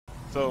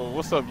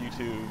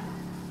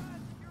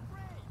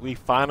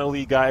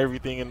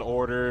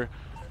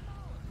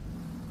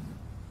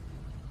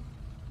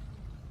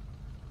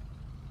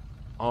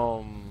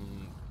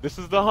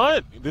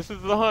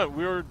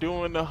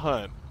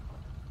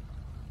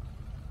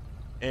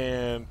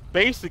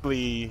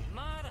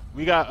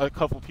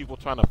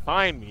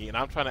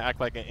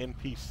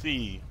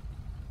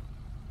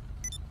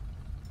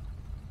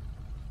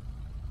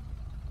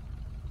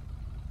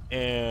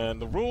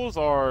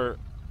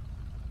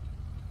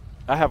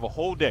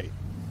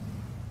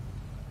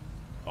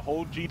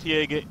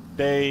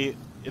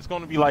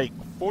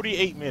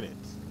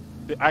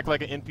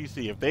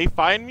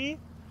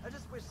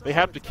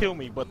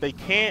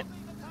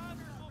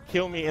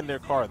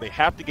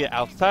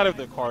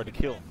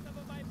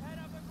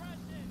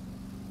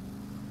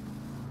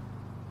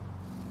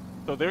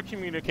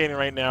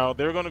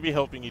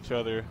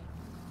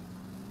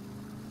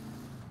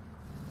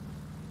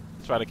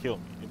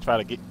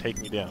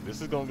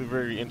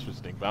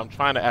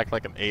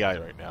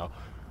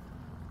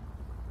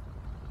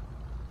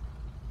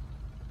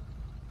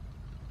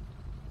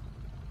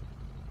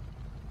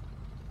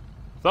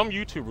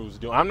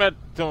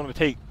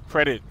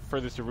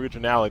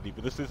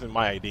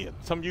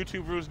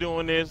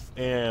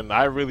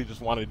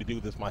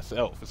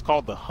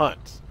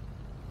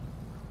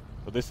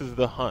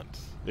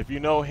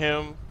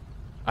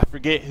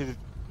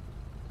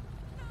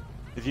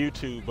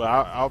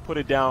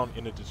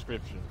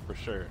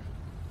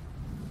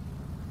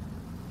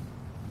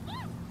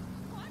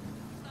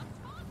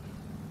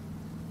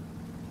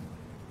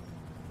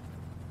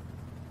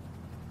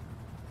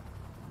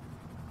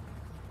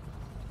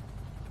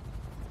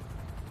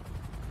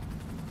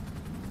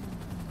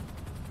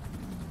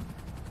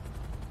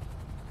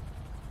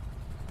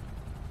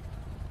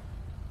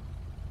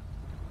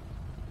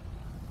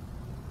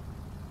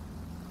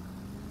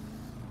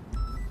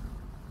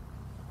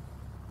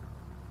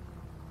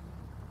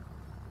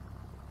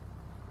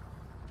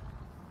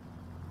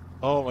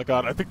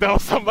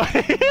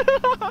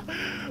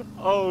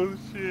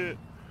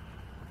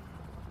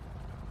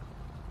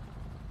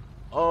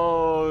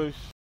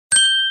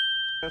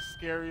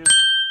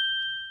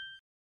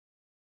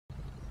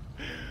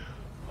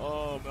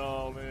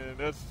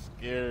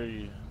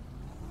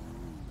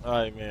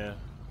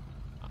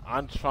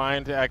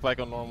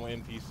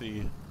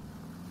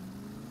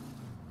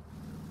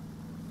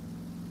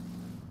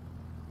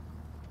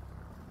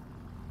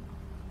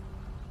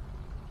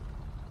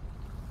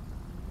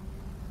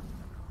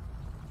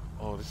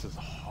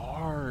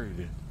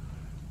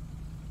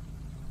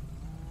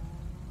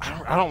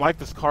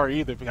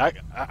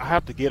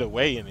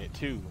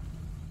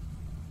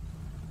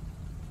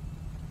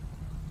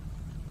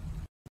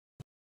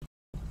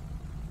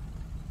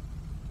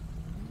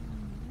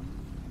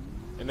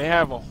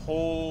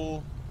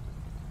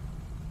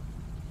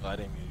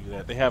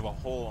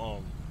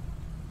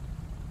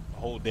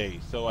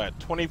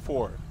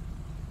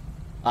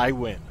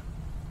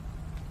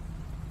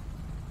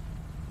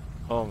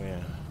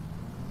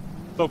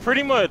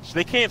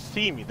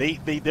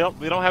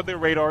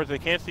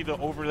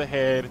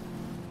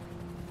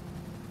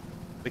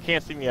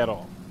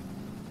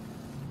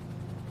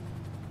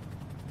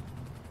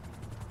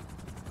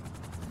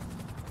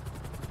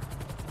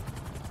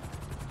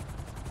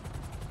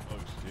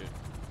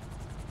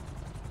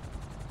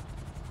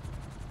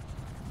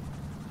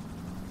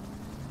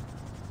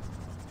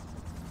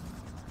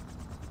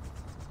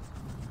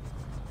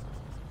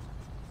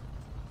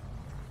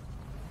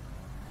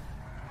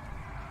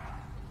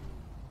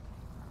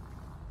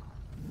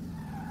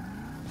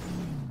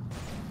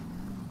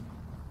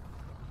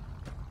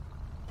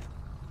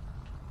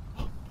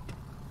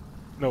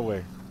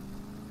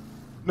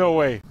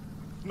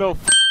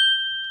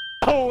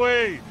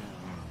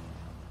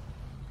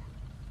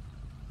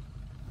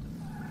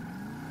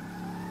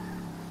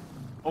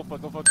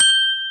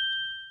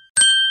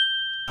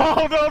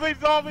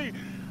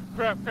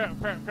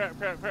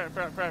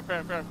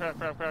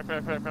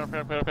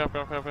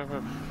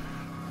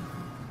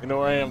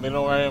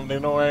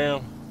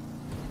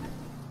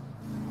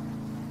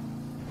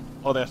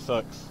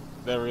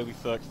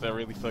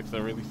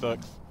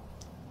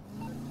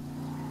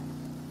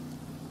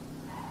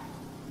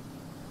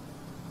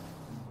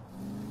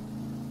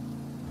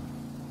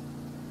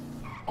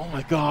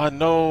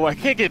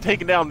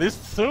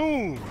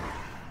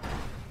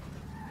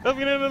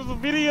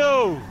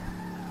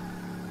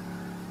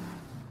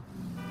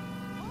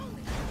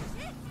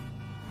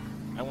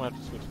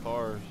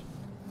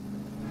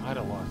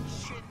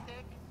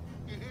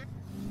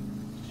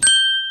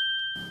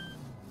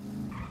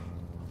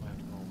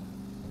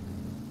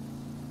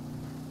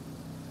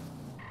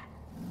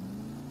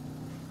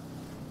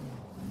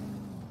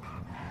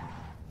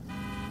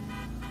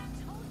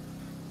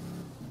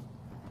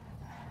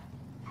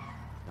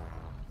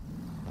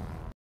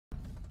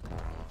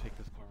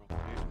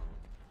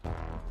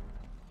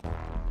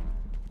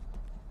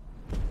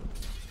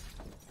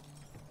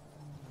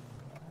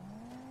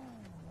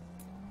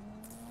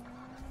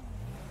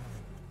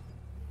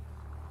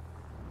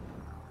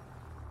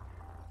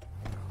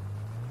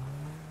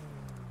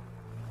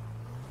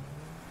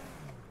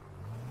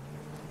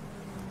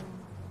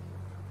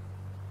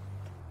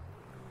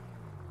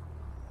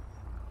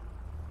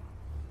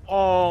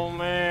Oh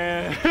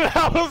man,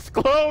 that was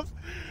close.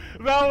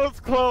 That was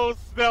close.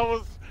 That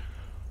was.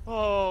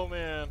 Oh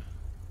man.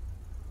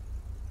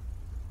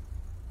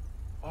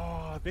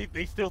 Oh,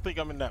 they still think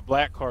I'm in that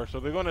black car, so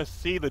they're gonna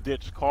see the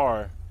ditched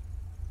car.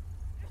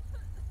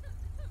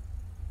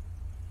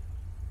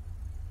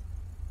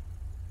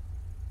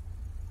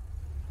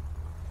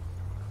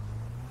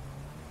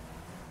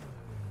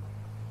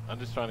 I'm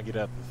just trying to get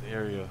out this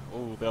area.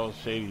 Oh, that was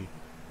shady.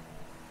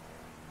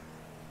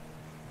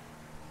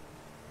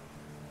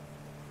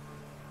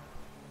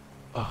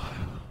 Oh.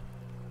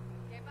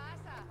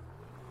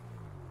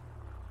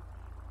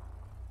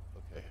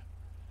 Okay.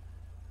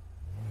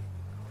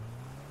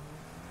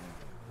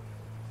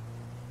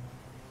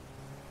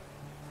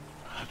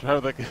 I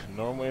drive like a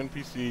normal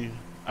NPC.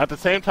 At the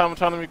same time, I'm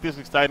trying to make this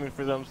exciting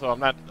for them, so I'm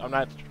not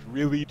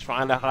really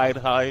trying to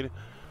hide.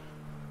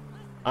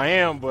 I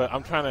am, but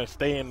I'm trying to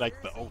stay in like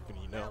the open,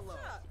 you know,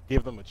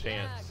 give them a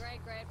chance. Yeah,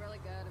 great, really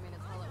good. I mean,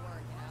 it's all at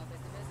work, you know,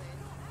 busy.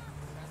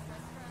 Stress.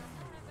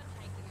 I've been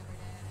hiking every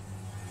day.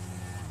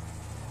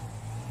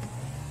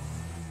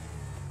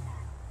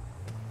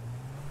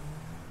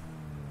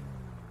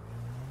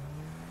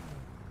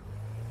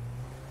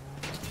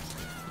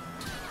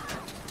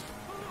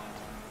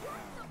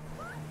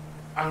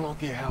 I don't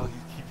get how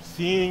you keep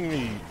seeing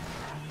me.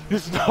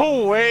 There's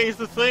no way. It's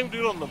the same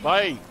dude on the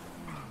bike.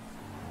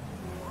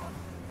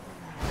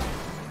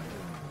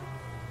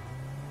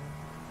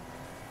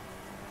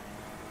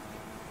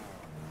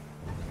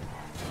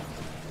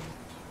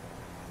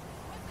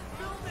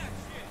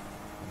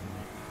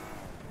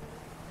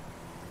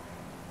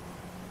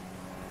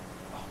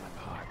 Oh my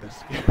god, that's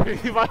scary.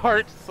 My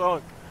heart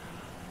sunk.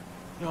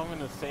 Yo, I'm in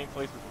the same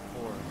place as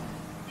before.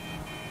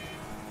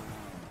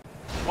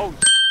 Oh.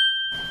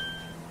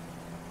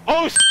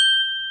 Oh.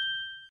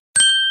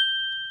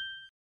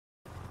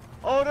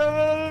 Oh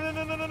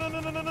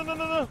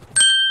no.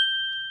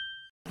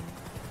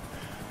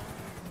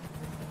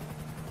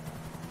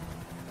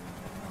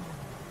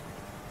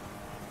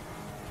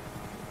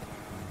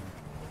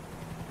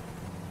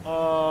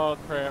 Oh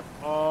crap.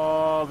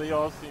 Oh, they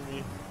all see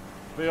me.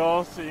 They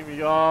all see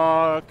me.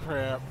 Oh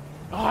crap.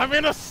 Oh, I'm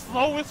in the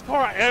slowest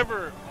car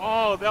ever.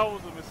 Oh, that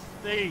was a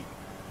mistake.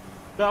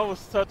 That was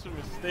such a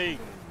mistake.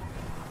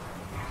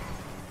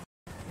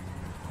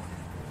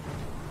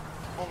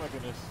 Oh my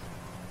goodness.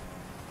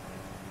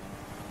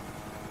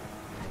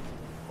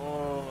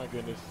 Oh my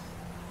goodness.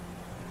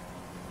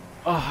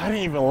 Oh, I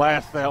didn't even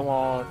last that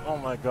long. Oh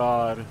my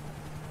god.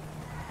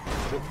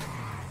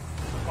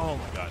 Oh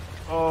my god.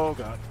 Oh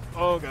god.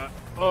 Oh god.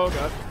 Oh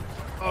god.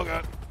 Oh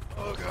god.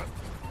 Oh god.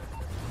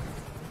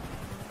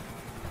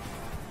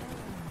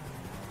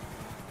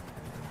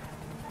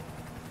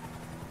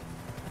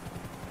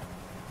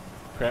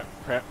 Crap.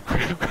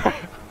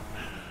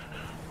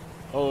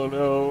 Oh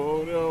no,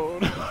 oh no.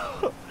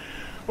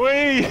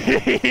 Wait!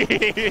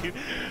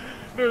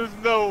 There's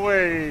no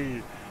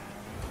way.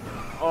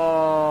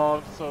 Oh,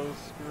 I'm so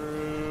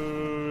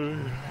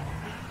screwed.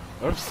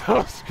 I'm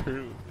so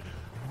screwed.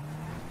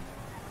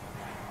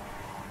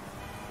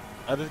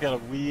 I just gotta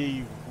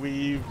weave.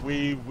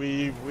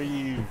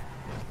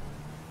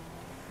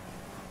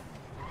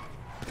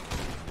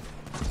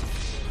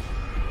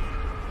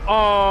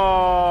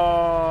 Oh!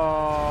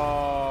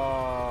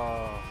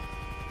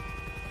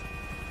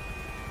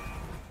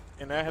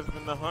 And that has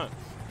been the hunt.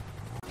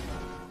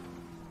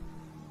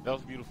 That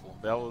was beautiful.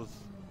 That was...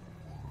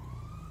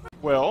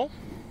 Well,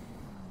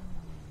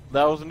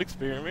 that was an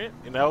experiment,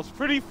 and that was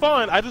pretty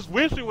fun. I just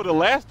wish it would have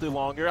lasted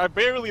longer. I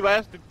barely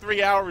lasted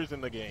 3 hours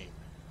in the game.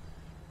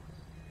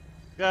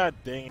 God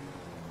dang it.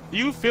 Do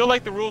you feel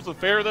like the rules are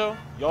fair, though?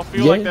 Y'all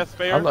feel like that's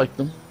fair? I like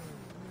them.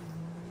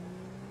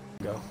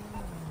 Go.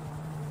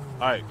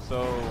 Alright,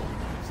 so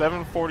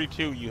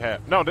 742 you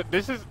have. No,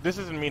 this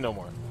isn't me no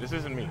more. This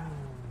isn't me.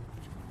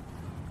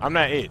 I'm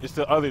not it. It's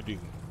the other dude.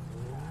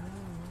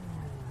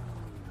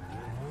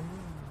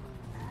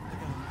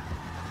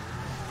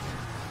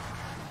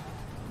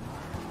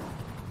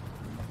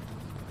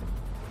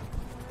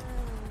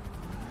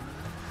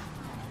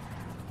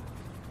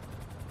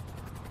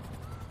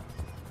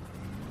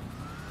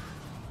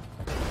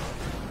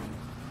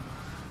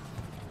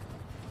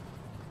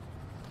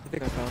 I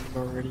think I found him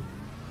already.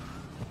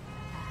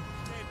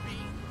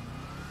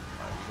 Alright,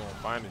 we're gonna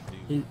find this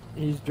dude.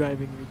 He's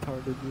driving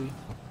retardedly.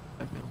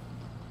 I know.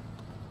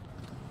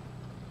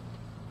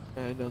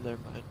 No, never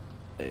mind.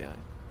 AI.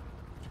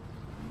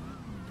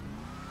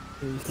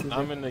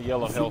 I'm in the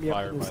yellow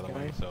hellfire, by the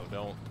way, so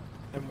don't.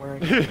 I'm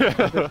wearing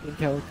a pink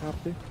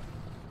helicopter.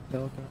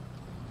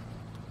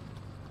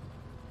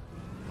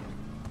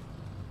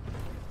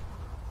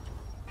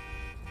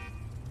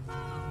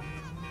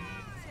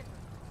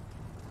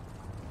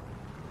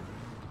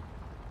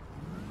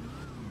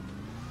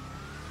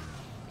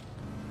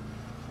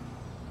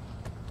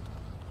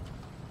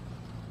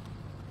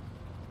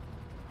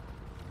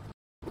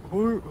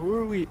 Who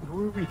are we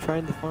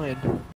trying to find?